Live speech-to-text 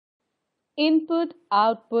Input,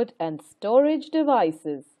 output, and storage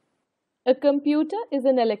devices. A computer is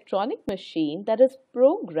an electronic machine that is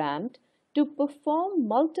programmed to perform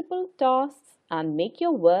multiple tasks and make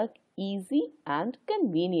your work easy and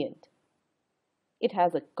convenient. It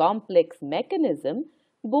has a complex mechanism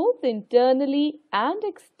both internally and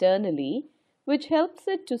externally which helps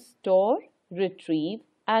it to store, retrieve,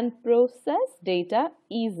 and process data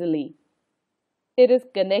easily. It is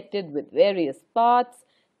connected with various parts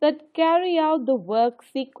that carry out the work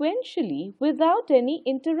sequentially without any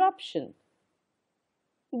interruption.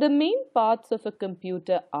 The main parts of a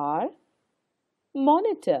computer are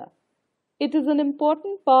monitor. It is an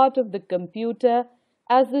important part of the computer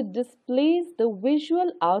as it displays the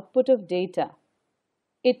visual output of data.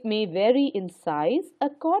 It may vary in size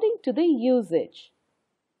according to the usage.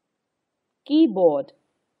 Keyboard.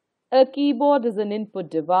 A keyboard is an input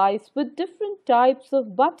device with different types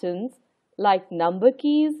of buttons like number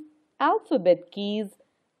keys, alphabet keys,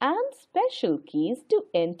 and special keys to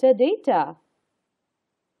enter data.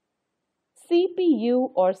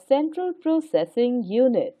 CPU or Central Processing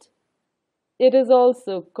Unit. It is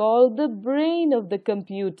also called the brain of the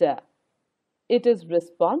computer. It is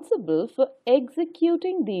responsible for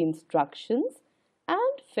executing the instructions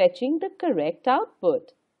and fetching the correct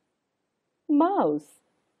output. Mouse.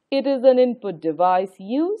 It is an input device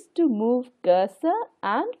used to move cursor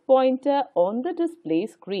and pointer on the display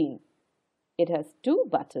screen. It has two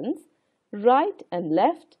buttons, right and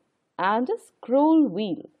left, and a scroll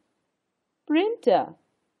wheel. Printer.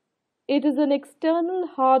 It is an external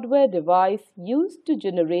hardware device used to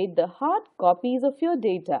generate the hard copies of your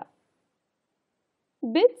data.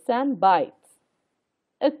 Bits and bytes.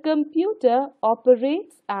 A computer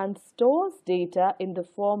operates and stores data in the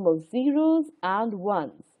form of zeros and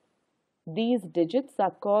ones. These digits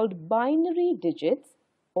are called binary digits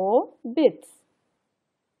or bits.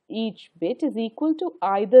 Each bit is equal to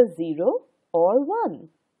either 0 or 1.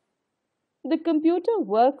 The computer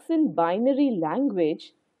works in binary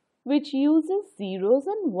language which uses zeros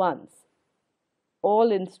and ones.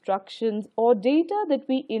 All instructions or data that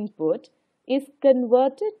we input is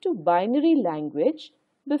converted to binary language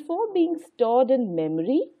before being stored in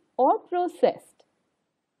memory or processed.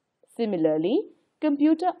 Similarly,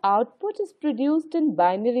 computer output is produced in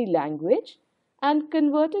binary language and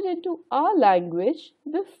converted into our language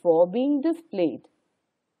before being displayed.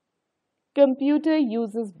 Computer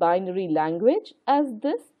uses binary language as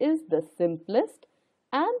this is the simplest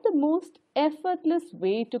and the most effortless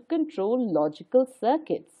way to control logical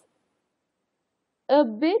circuits. A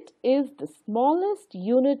bit is the smallest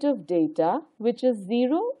unit of data which is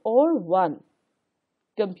 0 or 1.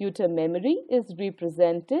 Computer memory is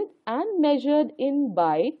represented and measured in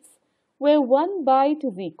bytes where 1 byte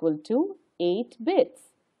is equal to 8 bits.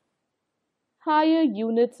 Higher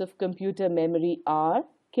units of computer memory are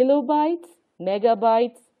kilobytes,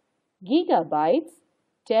 megabytes, gigabytes,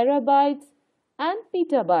 terabytes, and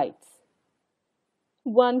petabytes.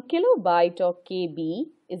 1 kilobyte or KB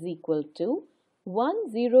is equal to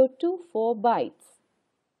 1024 bytes.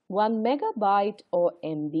 1 megabyte or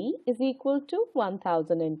MB is equal to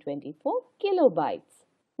 1024 kilobytes.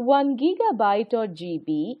 1 gigabyte or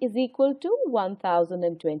GB is equal to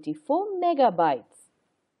 1024 megabytes.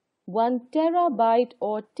 1 terabyte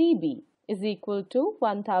or TB is equal to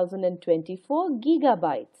 1024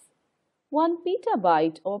 gigabytes. 1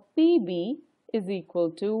 petabyte or PB is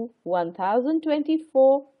equal to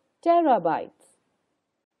 1024 terabytes.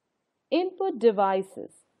 Input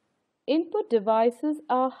devices. Input devices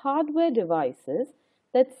are hardware devices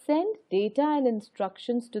that send data and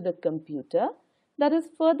instructions to the computer that is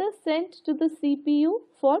further sent to the CPU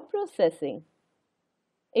for processing.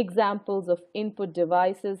 Examples of input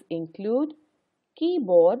devices include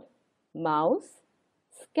keyboard, mouse,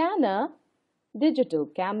 scanner, digital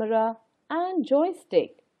camera, and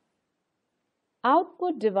joystick.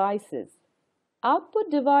 Output devices. Output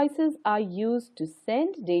devices are used to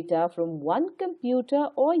send data from one computer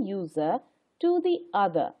or user to the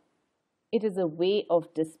other. It is a way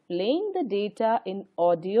of displaying the data in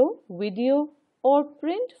audio, video, or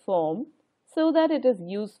print form so that it is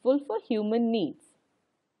useful for human needs.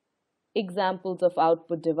 Examples of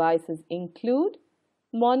output devices include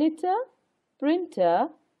monitor, printer,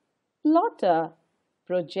 plotter,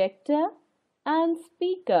 projector, and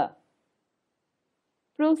speaker.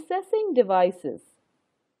 Processing devices.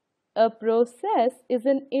 A process is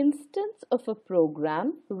an instance of a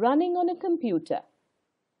program running on a computer.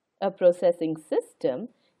 A processing system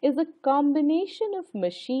is a combination of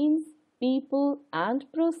machines, people, and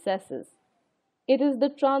processes. It is the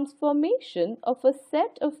transformation of a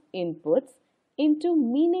set of inputs into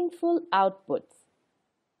meaningful outputs.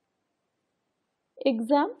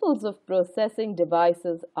 Examples of processing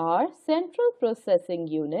devices are Central Processing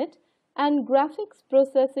Unit and Graphics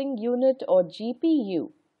Processing Unit or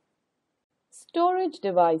GPU. Storage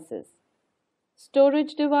devices.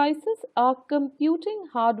 Storage devices are computing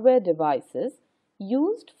hardware devices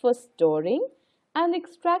used for storing and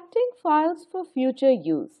extracting files for future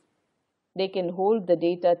use. They can hold the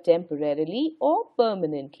data temporarily or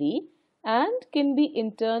permanently and can be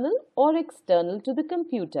internal or external to the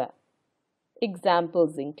computer.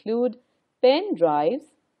 Examples include pen drives,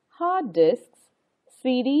 hard disks,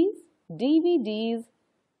 CDs, DVDs,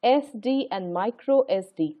 SD and micro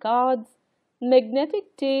SD cards,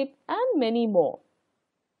 magnetic tape, and many more.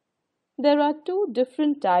 There are two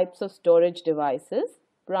different types of storage devices,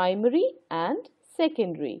 primary and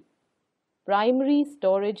secondary. Primary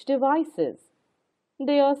storage devices.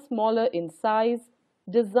 They are smaller in size,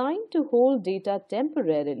 designed to hold data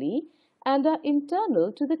temporarily, and are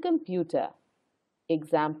internal to the computer.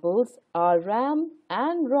 Examples are RAM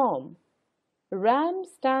and ROM. RAM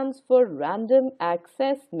stands for Random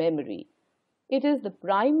Access Memory. It is the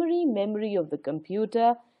primary memory of the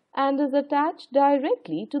computer and is attached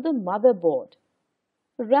directly to the motherboard.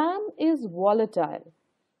 RAM is volatile.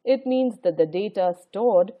 It means that the data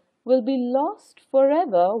stored will be lost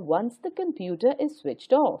forever once the computer is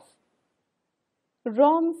switched off.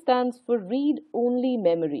 ROM stands for Read-Only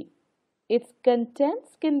Memory. Its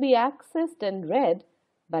contents can be accessed and read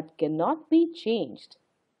but cannot be changed.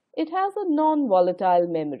 It has a non-volatile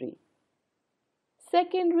memory.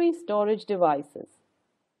 Secondary storage devices.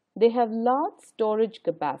 They have large storage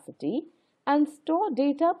capacity and store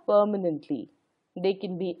data permanently. They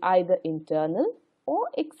can be either internal or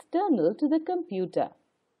external to the computer.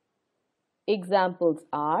 Examples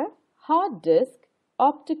are hard disk,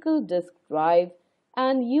 optical disk drive,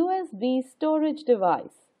 and USB storage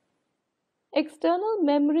device. External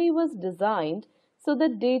memory was designed so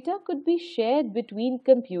that data could be shared between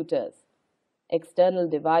computers. External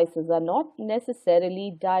devices are not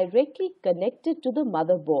necessarily directly connected to the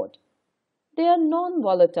motherboard. They are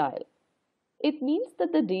non-volatile. It means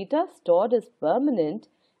that the data stored is permanent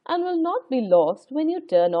and will not be lost when you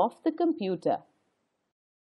turn off the computer.